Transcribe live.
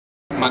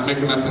might make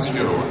a map as you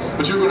go,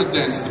 but you're going to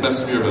dance to the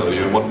best of your ability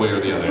in one way or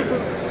the other,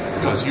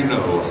 because you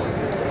know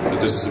that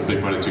this is a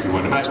big money you can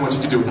win. Imagine what you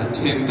could do with that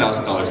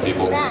 $10,000,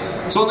 people.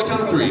 So on the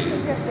count of 3,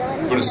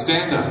 we're going to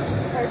stand up.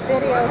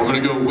 We're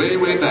going to go way,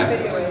 way back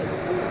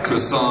to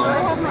a song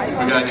of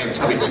a guy named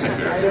Chubby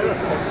Checker.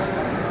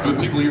 The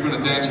people you're going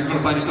to dance, you're going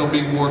to find yourself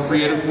being more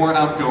creative, more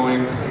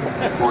outgoing,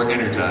 more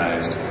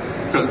energized.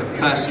 Because the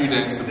faster you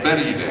dance, the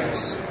better you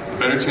dance, the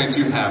better chance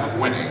you have of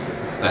winning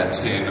that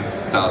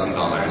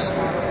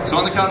 $10,000. So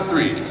on the count of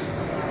 3,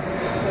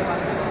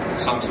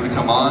 song's going to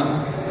come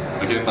on,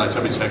 again by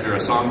Chubby Checker, a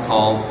song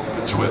called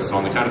The Twist. So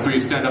on the count of 3,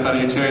 stand up out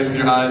of your chairs with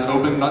your eyes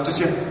open, not just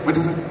yet, wait,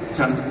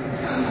 count of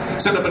 3.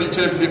 Stand up out of your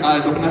chairs with your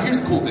eyes open. Now here's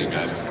the cool thing,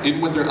 guys,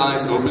 even with their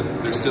eyes open,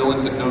 they're still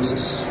in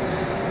hypnosis.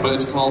 But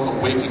it's called a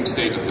waking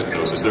state of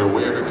hypnosis. They're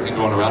aware of everything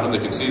going around them, they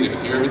can see, they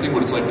can hear everything,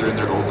 but it's like they're in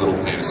their own little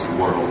fantasy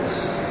world.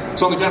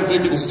 So on the count of 3,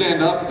 people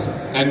stand up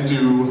and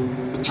do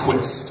the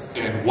twist.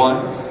 In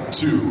 1,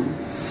 2,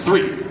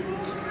 3.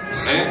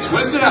 And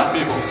twist it out,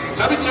 people.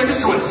 Chubby Checker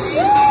twist.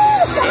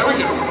 There we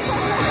go.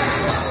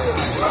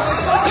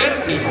 Get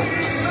it, people.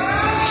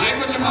 Shake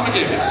what your mama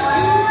gave you.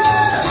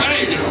 There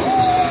you go.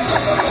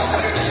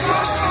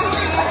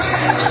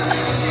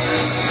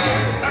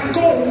 And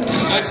go.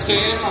 Next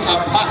game,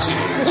 Apache.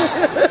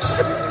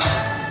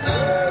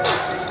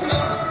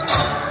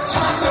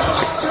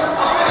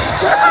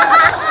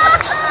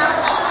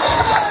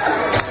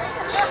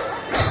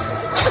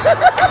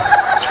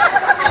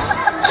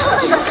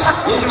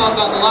 Moving on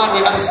down the line, we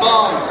have a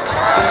song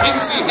from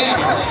MC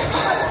Hammer.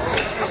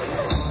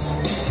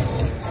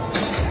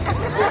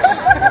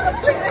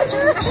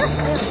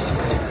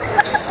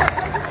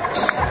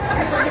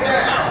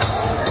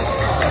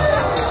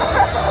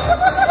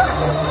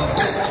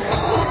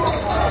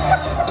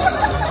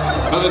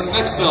 Now this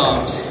next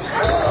song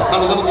had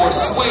a little more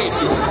sway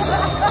to it.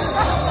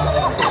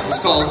 It's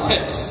called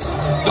Hips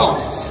Don't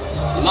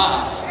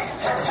Lie.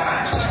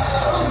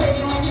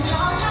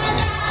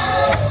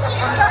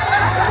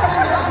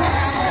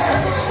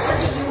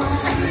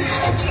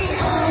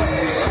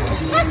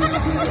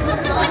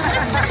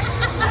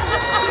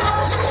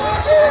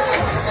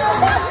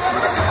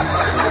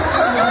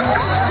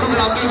 Moving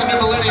on through the new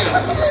millennium,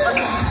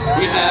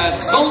 we had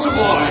Soulja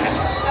Boy.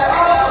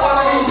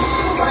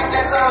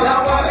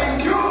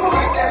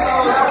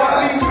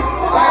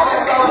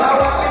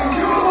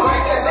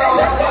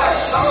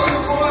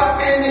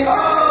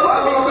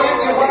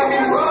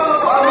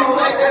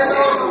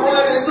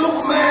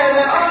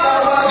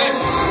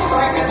 Next,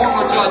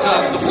 former judge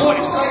of The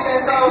Voice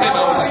came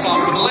out with a song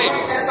for the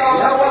ladies.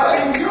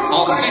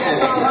 All the single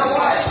ones.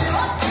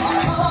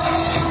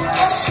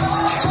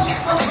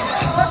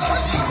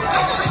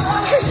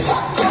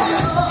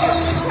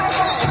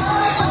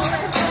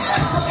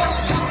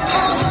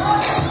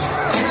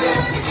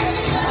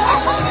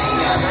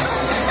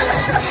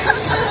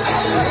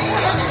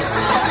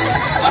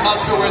 I'm not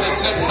sure where this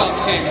next song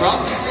came from,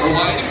 or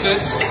why it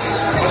exists,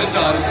 but it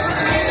does.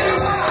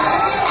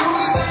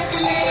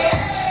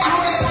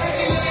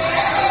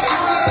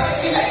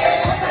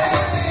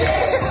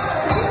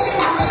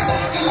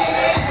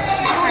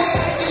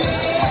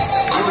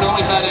 We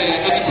only had an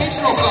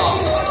educational song.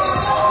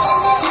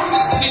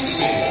 Teach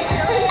me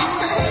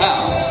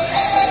how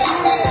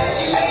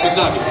to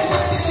Dougie.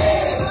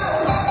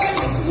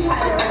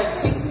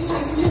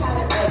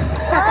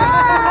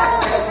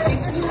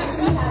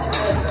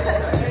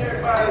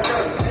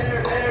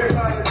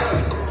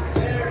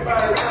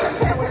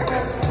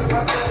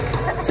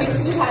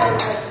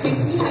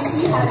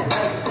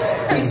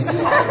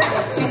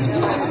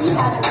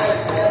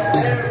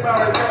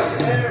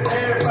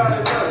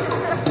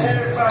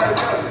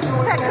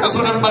 That's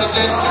what everybody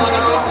dances to in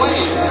their own way.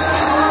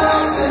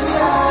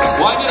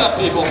 Wind it up,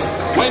 people.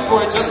 Wait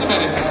for it just a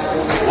minute.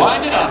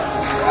 Wind it up.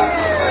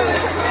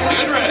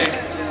 Get ready.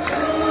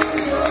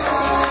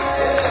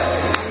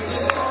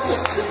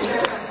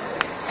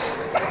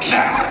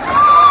 Now.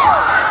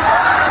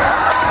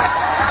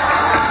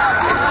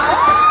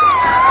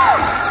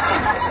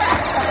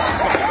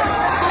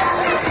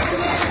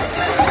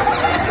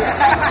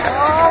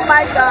 Oh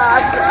my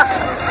God.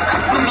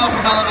 Moving on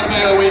from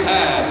Helen we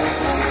had.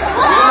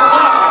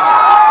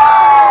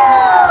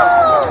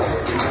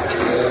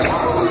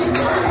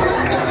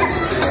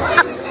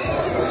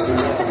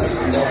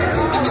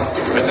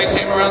 And they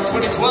came around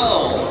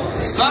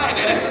 2012. Sign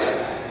it.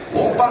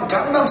 Oppa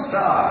Gangnam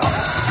Style.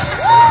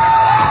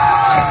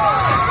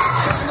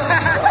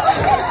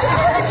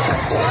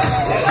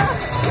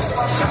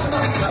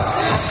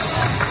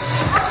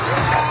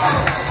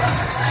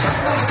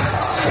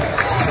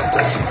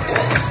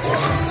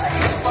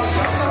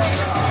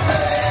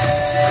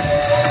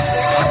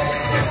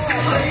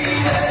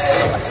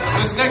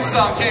 This next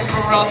song came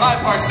from around my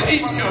parts, the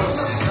East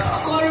Coast.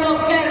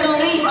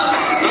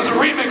 It was a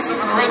remix of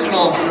an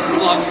original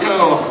long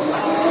ago.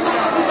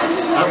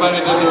 Everybody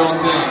did their own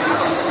thing.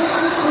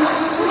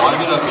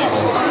 Wind it up,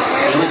 people.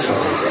 Here we go.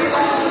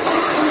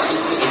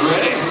 You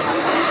ready?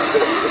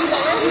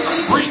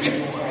 Bring it.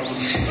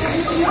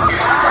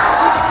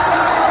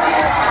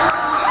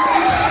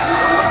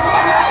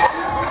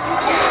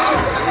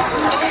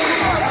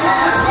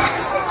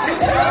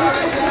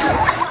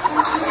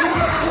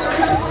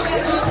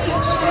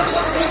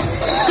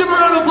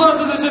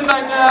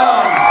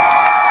 down.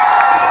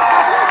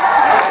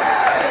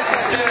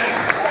 Let's get it.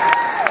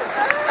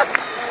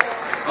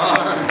 All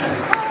right.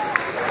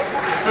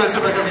 Guys,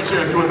 sit back on your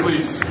chair if you would,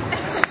 please.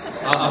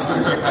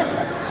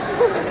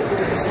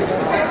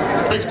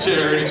 Pick a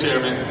chair, any chair,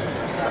 man.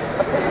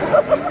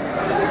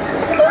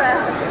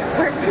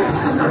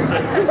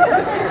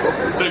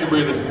 Take a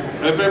breather.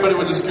 If everybody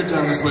would just scoot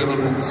down this way a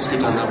little bit,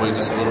 scoot down that way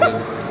just a little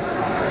bit.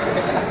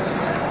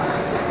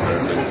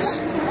 Perfect.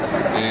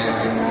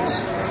 And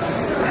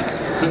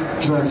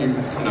can I have you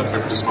come down here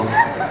for just a moment?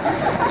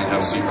 You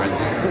have a seat right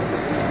there.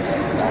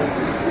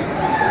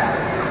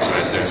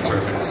 Right there's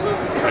perfect.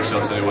 Actually,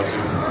 I'll tell you what, too.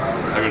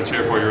 I got a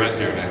chair for you right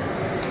here now.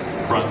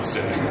 Front and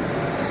center.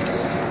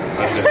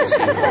 Right there.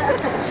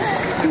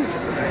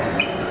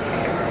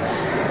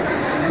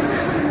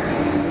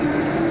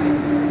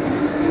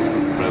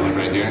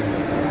 Here,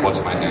 watch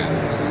my hand.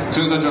 As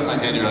soon as I drop my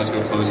hand, your eyes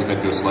go closed, your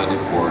head goes slightly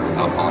forward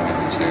without falling off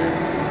your chair.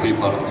 Feet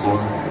flat on the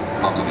floor,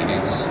 palms on your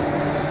knees.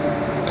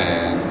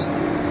 And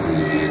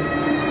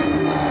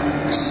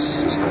relax.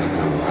 Just let it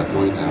go right the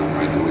way down,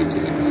 right the way to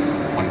you.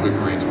 One quick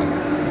arrangement.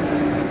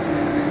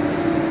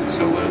 Just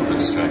gonna let it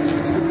distract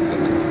you for a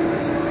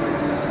minute.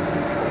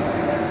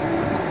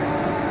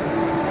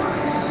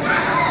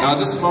 Now,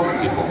 just a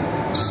moment, people.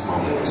 Just a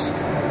moment.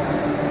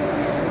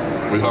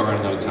 We are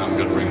running out of time. We're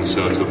going to bring the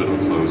show to a bit of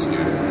a close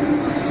here.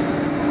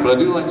 But I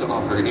do like to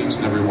offer each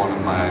and every one of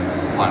my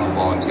final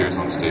volunteers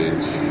on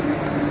stage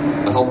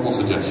a helpful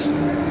suggestion.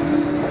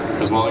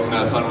 Because while we can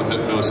have fun with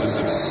hypnosis,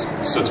 it's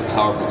such a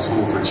powerful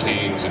tool for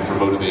change and for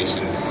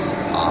motivation.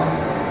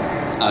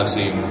 I've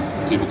seen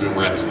people do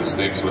miraculous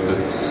things with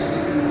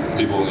it.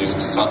 People use it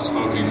to stop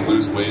smoking,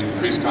 lose weight,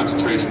 increase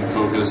concentration,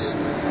 focus,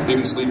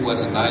 even sleep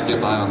less at night, get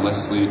by on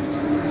less sleep.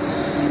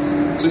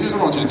 So here's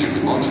what I want you to do,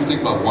 people. I want you to think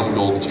about one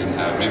goal that you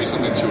have, maybe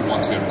something that you would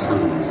want to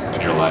improve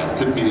in your life.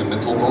 Could be a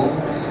mental goal,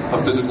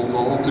 a physical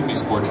goal, could be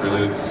sports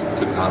related,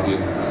 could not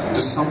be.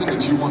 Just something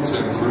that you want to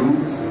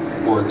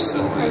improve or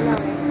excel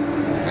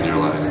in your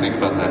life. Think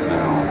about that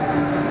now.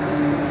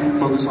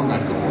 Focus on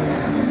that goal.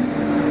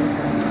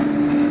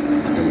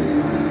 Okay.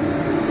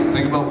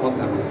 Think about what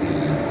that would be,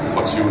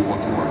 what you would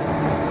want to work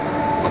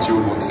on, what you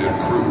would want to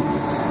improve,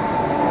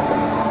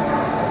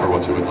 or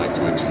what you would like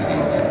to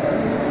achieve.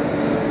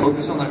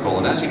 Focus on that goal,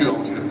 and as you do, I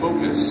want you to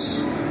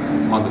focus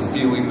on the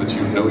feeling that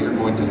you know you're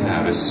going to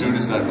have as soon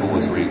as that goal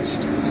is reached.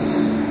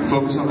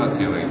 Focus on that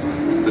feeling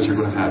that you're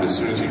going to have as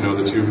soon as you know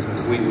that you've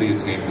completely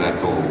attained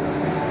that goal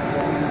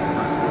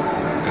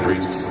and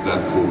reached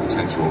that full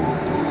potential.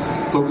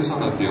 Focus on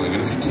that feeling,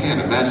 and if you can,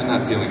 imagine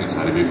that feeling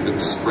inside of you,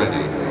 it's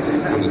spreading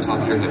from the top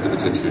of your head to the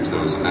tips of your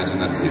toes. Imagine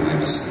that feeling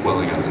just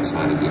swelling up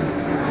inside of you.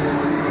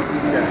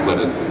 Let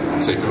it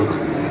take over.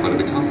 Let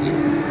it become you.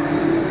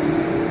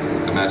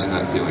 Imagine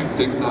that feeling.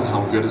 Think about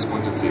how good it's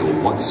going to feel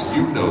once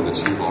you know that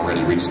you've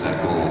already reached that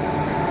goal.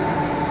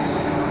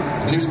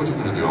 And here's what you're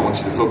going to do. I want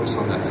you to focus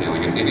on that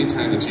feeling. And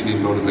anytime that you need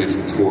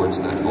motivation towards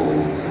that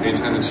goal,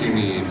 anytime that you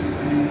need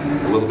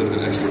a little bit of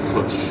an extra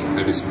push,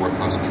 maybe some more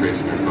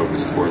concentration or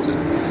focus towards it,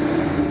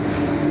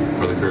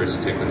 or the courage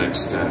to take the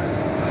next step,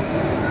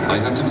 all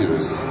you have to do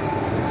is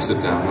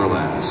sit down,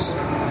 relax,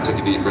 take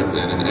a deep breath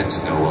in, and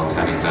exhale while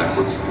counting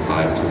backwards from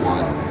 5 to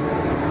 1.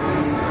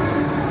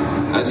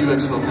 As you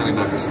exhale, counting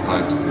backwards from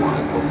 5 to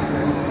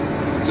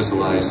 1, just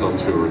allow yourself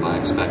to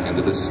relax back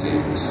into this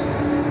state.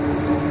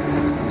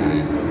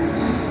 Okay.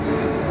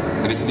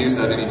 And you can use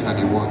that anytime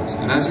you want.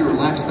 And as you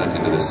relax back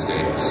into this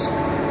state,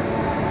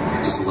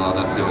 just allow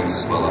that feeling to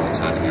swell up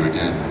inside of you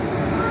again.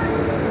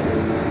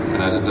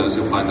 And as it does,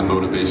 you'll find the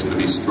motivation to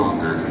be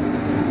stronger,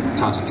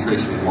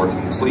 concentration more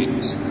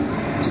complete,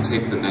 to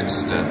take the next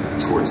step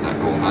towards that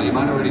goal. Now, you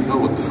might already know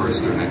what the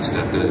first or next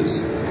step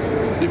is.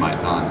 You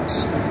might not.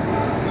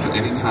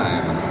 Any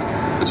time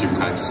that you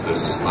practice this,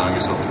 just allowing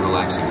yourself to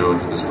relax and go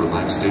into this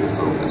relaxed state of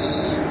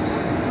focus,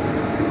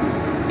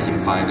 you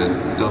can find it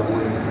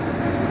doubling,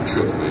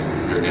 tripling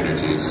your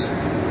energies,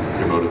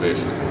 your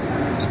motivation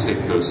to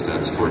take those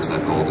steps towards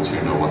that goal that you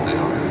know what they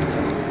are.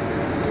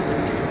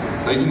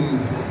 Now you can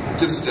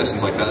give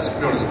suggestions like that. It's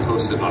known as a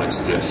post-hypnotic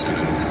suggestion,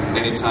 and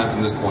any time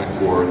from this point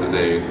forward that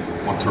they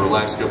want to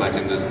relax, go back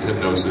into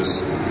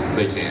hypnosis,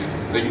 they can.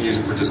 They can use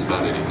it for just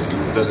about anything.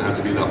 It doesn't have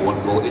to be that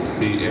one goal. It can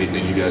be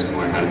anything. You guys can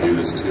learn how to do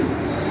this too.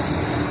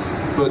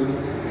 But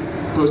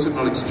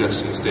post-hypnotic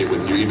suggestions stay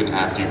with you even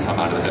after you come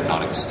out of the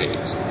hypnotic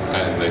state.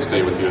 And they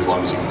stay with you as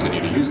long as you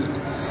continue to use it.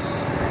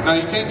 Now,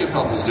 you can give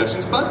helpful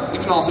suggestions, but you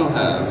can also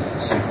have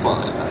some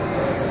fun.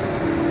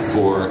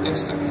 For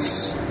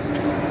instance,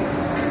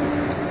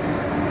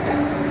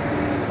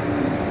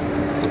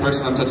 the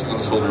person I'm touching on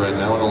the shoulder right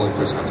now, and only the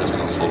person I'm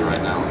touching on the shoulder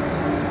right now,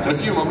 in a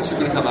few moments you're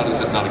going to come out of the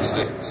hypnotic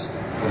state.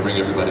 I'm going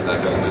to bring everybody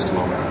back up in just a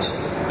moment.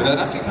 And then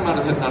after you come out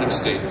of the hypnotic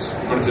state,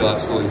 you're going to feel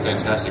absolutely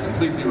fantastic,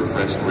 completely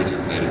refreshed and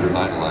rejuvenated,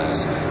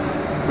 revitalized.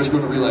 But you're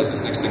going to realize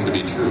this next thing to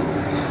be true.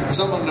 For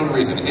some unknown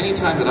reason,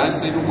 anytime that I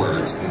say the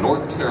words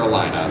North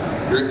Carolina,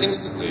 you're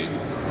instantly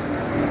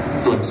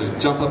going to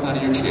jump up out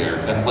of your chair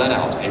and let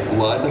out a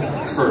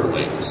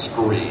blood-curdling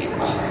scream.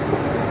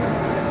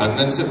 And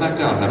then sit back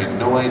down, having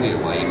no idea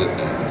why you did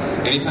that.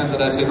 Anytime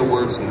that I say the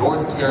words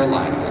North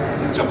Carolina,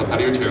 jump up out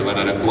of your chair, let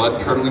out a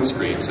blood-curdling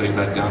scream, sitting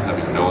back down,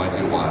 having no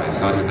idea why.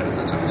 Nod your head if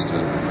that's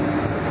understood.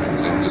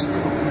 Right, and just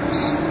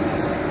relax.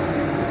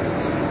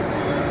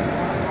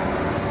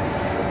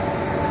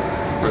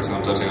 Person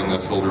I'm touching on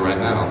the shoulder right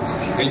now.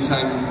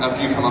 Anytime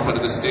after you come up out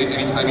of this state,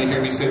 anytime you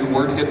hear me say the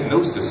word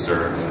hypnosis,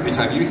 sir,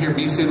 anytime you hear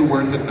me say the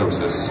word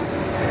hypnosis,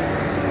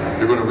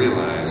 you're going to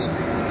realize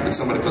that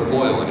somebody put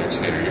oil in your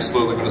chair. You're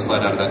slowly going to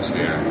slide out of that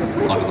chair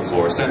onto the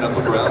floor. Stand up,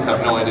 look around,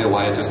 have no idea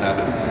why it just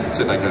happened.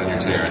 Sit back down in your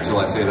chair until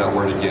I say that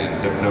word again,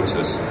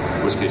 hypnosis,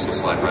 in which case you'll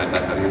slide right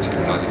back out of your chair.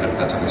 Nod your head if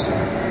that's understood.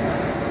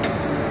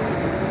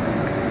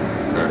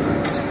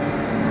 Perfect.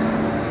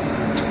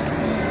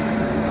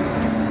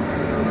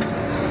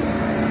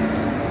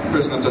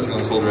 Person I'm touching on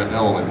the shoulder right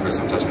now, only the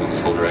person I'm touching on the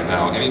shoulder right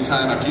now.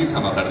 Anytime after you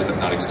come up out of the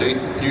hypnotic state,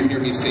 if you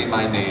hear me say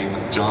my name,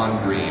 John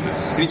Green,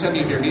 anytime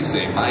you hear me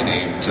say my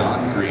name,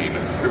 John Green,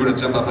 you're going to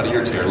jump up out of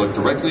your chair, look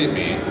directly at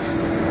me,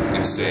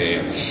 and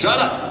say, "Shut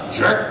up,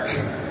 jerk!"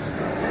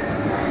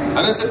 And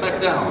then sit back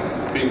down,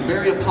 being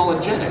very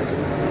apologetic.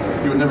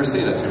 You would never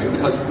say that to me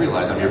because you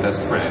realize I'm your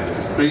best friend.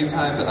 But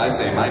anytime that I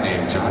say my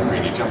name, John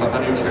Green, you jump up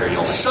out of your chair,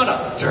 yell, "Shut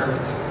up, jerk!"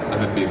 and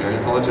then be very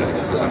apologetic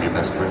because I'm your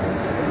best friend.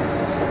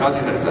 Nod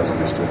your head if that's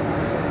understood.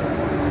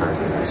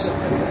 Perfect.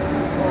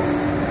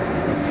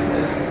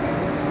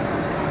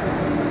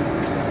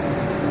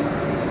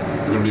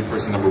 You're going to be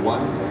person number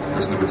 1,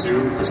 person number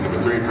 2, person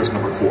number 3, person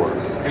number 4.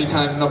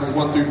 Anytime numbers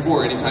 1 through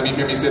 4, anytime you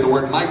hear me say the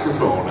word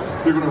microphone,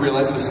 you're going to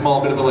realize that a small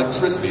bit of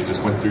electricity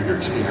just went through your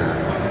chair.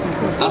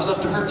 Not enough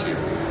to hurt you,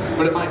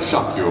 but it might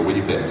shock you a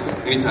wee bit.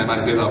 Anytime I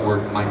say that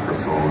word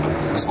microphone,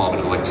 a small bit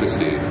of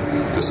electricity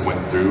just went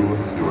through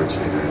your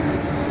chair.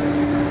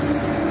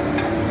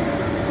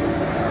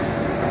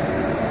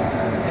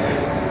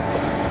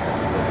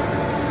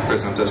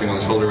 Person I'm touching on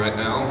the shoulder right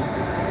now,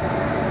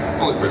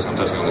 only person I'm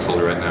touching on the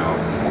shoulder right now.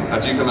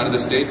 After you come out of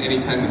this state,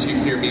 anytime that you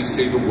hear me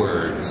say the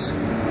words,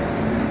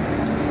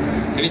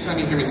 anytime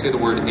you hear me say the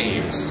word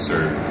Ames,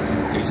 sir,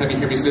 anytime you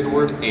hear me say the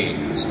word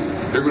Ames,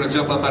 you're going to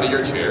jump up out of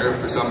your chair,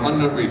 for some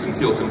unknown reason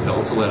feel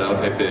compelled to let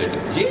out a big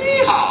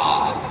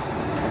yee-haw,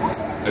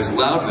 as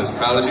loud and as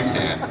proud as you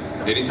can.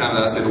 Anytime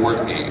that I say the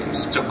word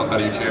Ames, jump up out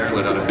of your chair,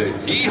 let out a big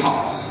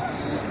yee-haw,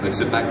 then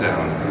sit back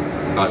down.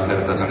 Nod your head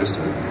if that's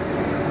understood.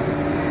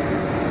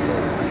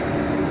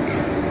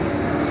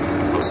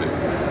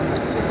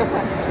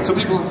 So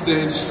people on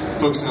stage,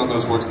 focusing on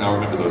those words now,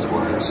 remember those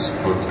words.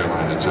 North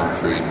Carolina, John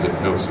Green,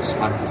 hypnosis,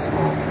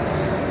 microphone,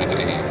 and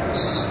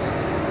Ames.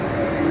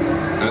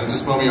 And in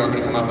just a moment, you are going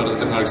to come up out of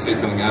the hypnotic state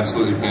feeling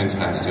absolutely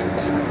fantastic.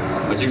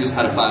 Like you just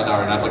had a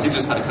 5-hour nap, like you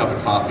just had a cup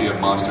of coffee, a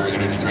Monster,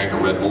 energy drink, a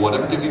Red Bull,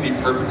 whatever gives you the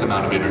perfect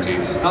amount of energy.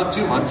 Not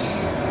too much,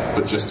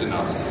 but just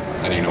enough.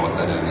 And you know what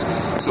that is.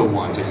 So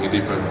 1, taking a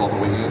deep breath all the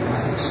way in.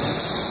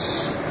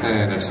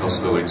 And exhale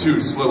slowly.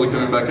 2, slowly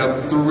coming back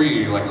up.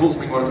 3, like cool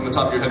spring water from the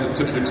top of your head to the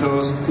tips of your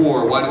toes.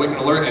 4, wide awake and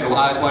alert and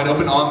eyes wide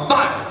open on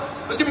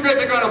 5. Let's give a great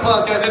big round of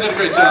applause, guys. You did a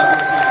great job.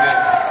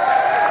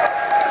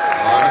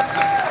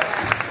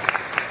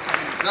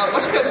 Now,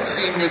 what you guys have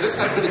seen here, this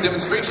has been a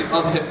demonstration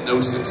of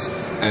hypnosis.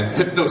 And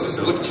hypnosis,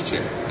 sir, look at your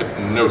chair.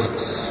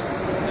 Hypnosis.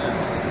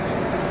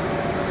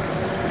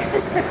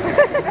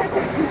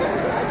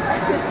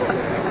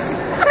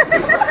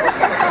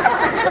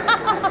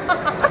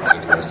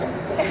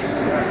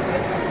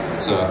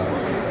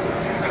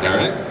 You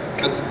alright?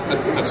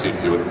 Let's see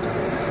if you would.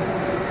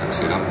 Let's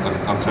see,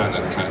 I'm trying to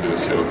do a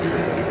show here.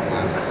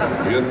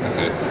 You good?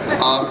 Okay.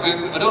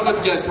 And I don't know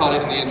if you guys caught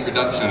it in the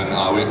introduction.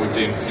 We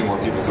gained a few more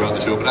people throughout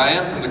the show, but I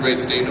am from the great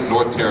state of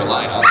North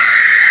Carolina.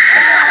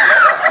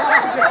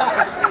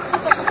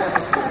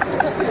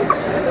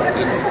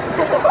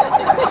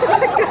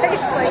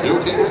 You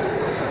okay?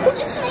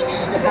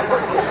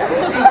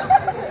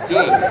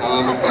 Good.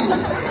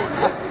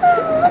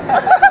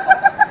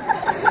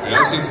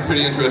 I've seen some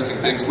pretty interesting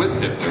things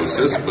with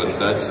hypnosis, but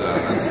that's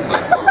by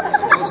far one of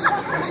the most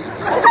interesting.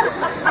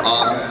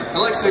 I'd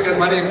like to say, guys,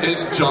 my name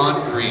is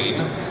John Green,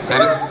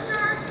 and I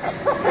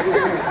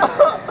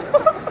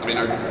mean,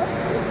 are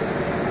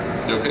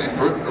you okay?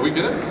 Are we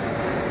good?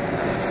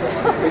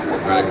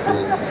 Alright,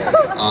 cool.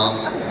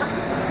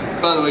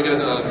 By the way, guys,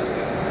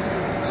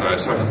 sorry, I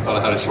thought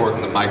I had to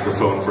shorten the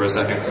microphone for a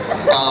second.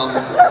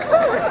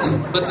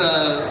 But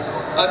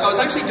I was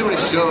actually doing a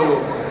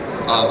show.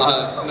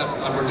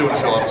 We're doing a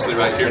show obviously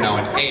right here now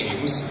in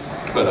Ames,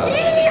 but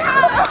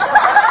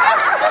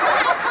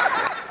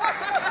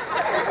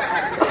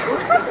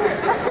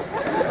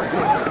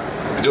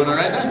you doing all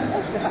right, man?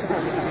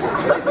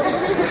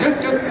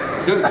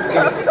 Good.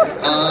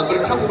 But a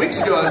couple weeks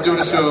ago, I was doing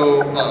a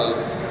show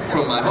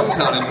from my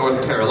hometown in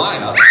North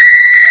Carolina.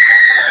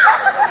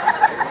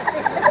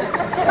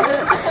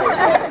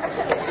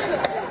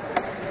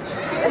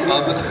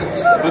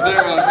 But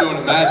there I was doing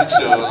a magic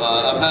show.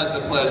 I've had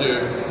the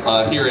pleasure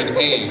here in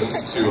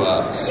Ames to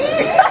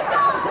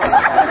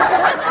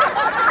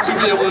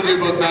be able to do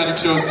both magic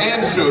shows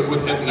and shows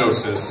with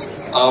hypnosis,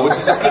 which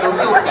has just been a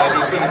real pleasure.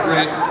 It's been a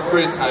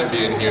great time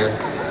being here.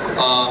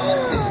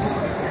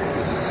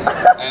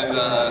 And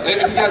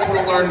And if you guys want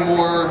to learn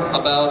more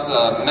about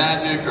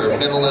magic or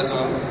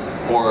mentalism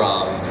or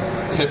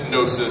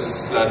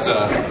hypnosis, that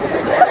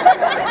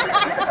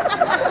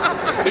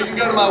you can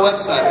go to my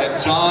website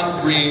at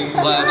John Green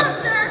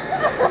Lab.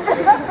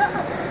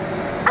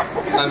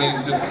 I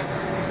mean,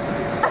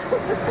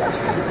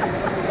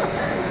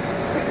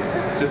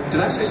 did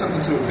I say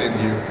something to offend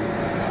you?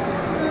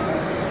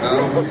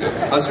 Oh, okay.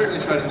 I'll certainly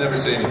try to never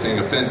say anything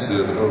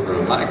offensive over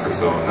a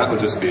microphone. That would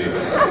just be,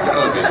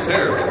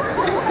 terrible.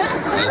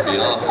 That'd be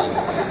awful.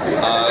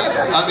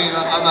 I mean,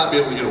 I might be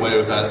able to get away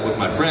with that with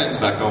my friends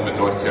back home in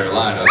North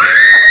Carolina.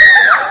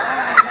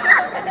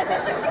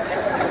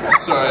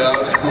 Sorry,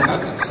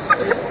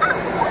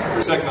 for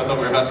a second I thought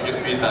we were about to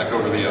get feedback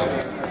over the,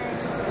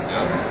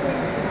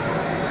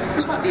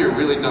 This might be a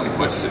really dumb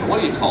question. What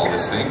do you call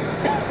this thing?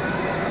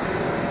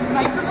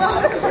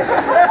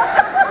 Microphone?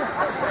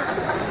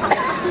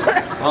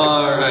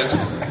 Alright.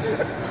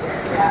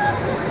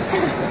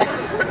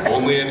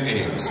 Only in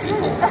Ames,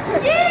 people.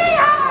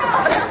 Yeah!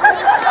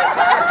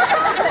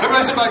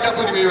 Everybody sit back up,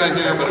 look at me right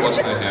here. Better watch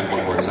my hand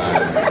one more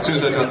time. As soon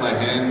as I drop my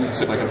hand,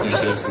 sit back up in your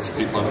chairs with your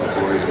feet flat on the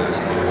floor, your eyes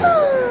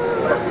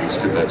closed.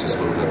 Scoot back just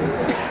a little bit.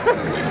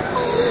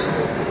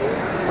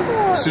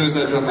 As soon as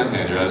I drop my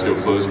hand, your eyes go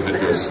closed, your head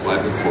goes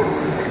slightly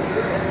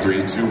forward.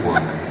 3, 2,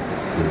 1.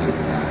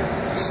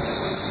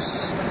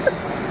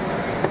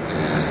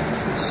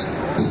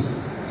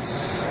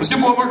 Let's give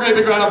them one more great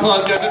big round of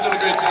applause, guys. They've done a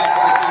great job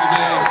for us here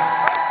today.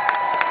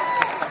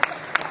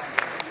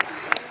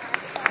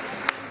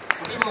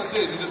 For people on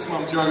stage, in just a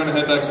moment, you are going to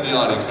head back to the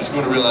audience, but you're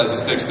going to realize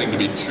this next thing to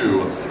be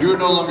true. You are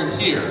no longer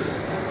here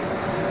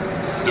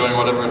doing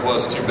whatever it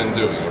was that you've been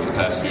doing over the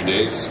past few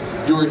days.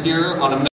 You are here on a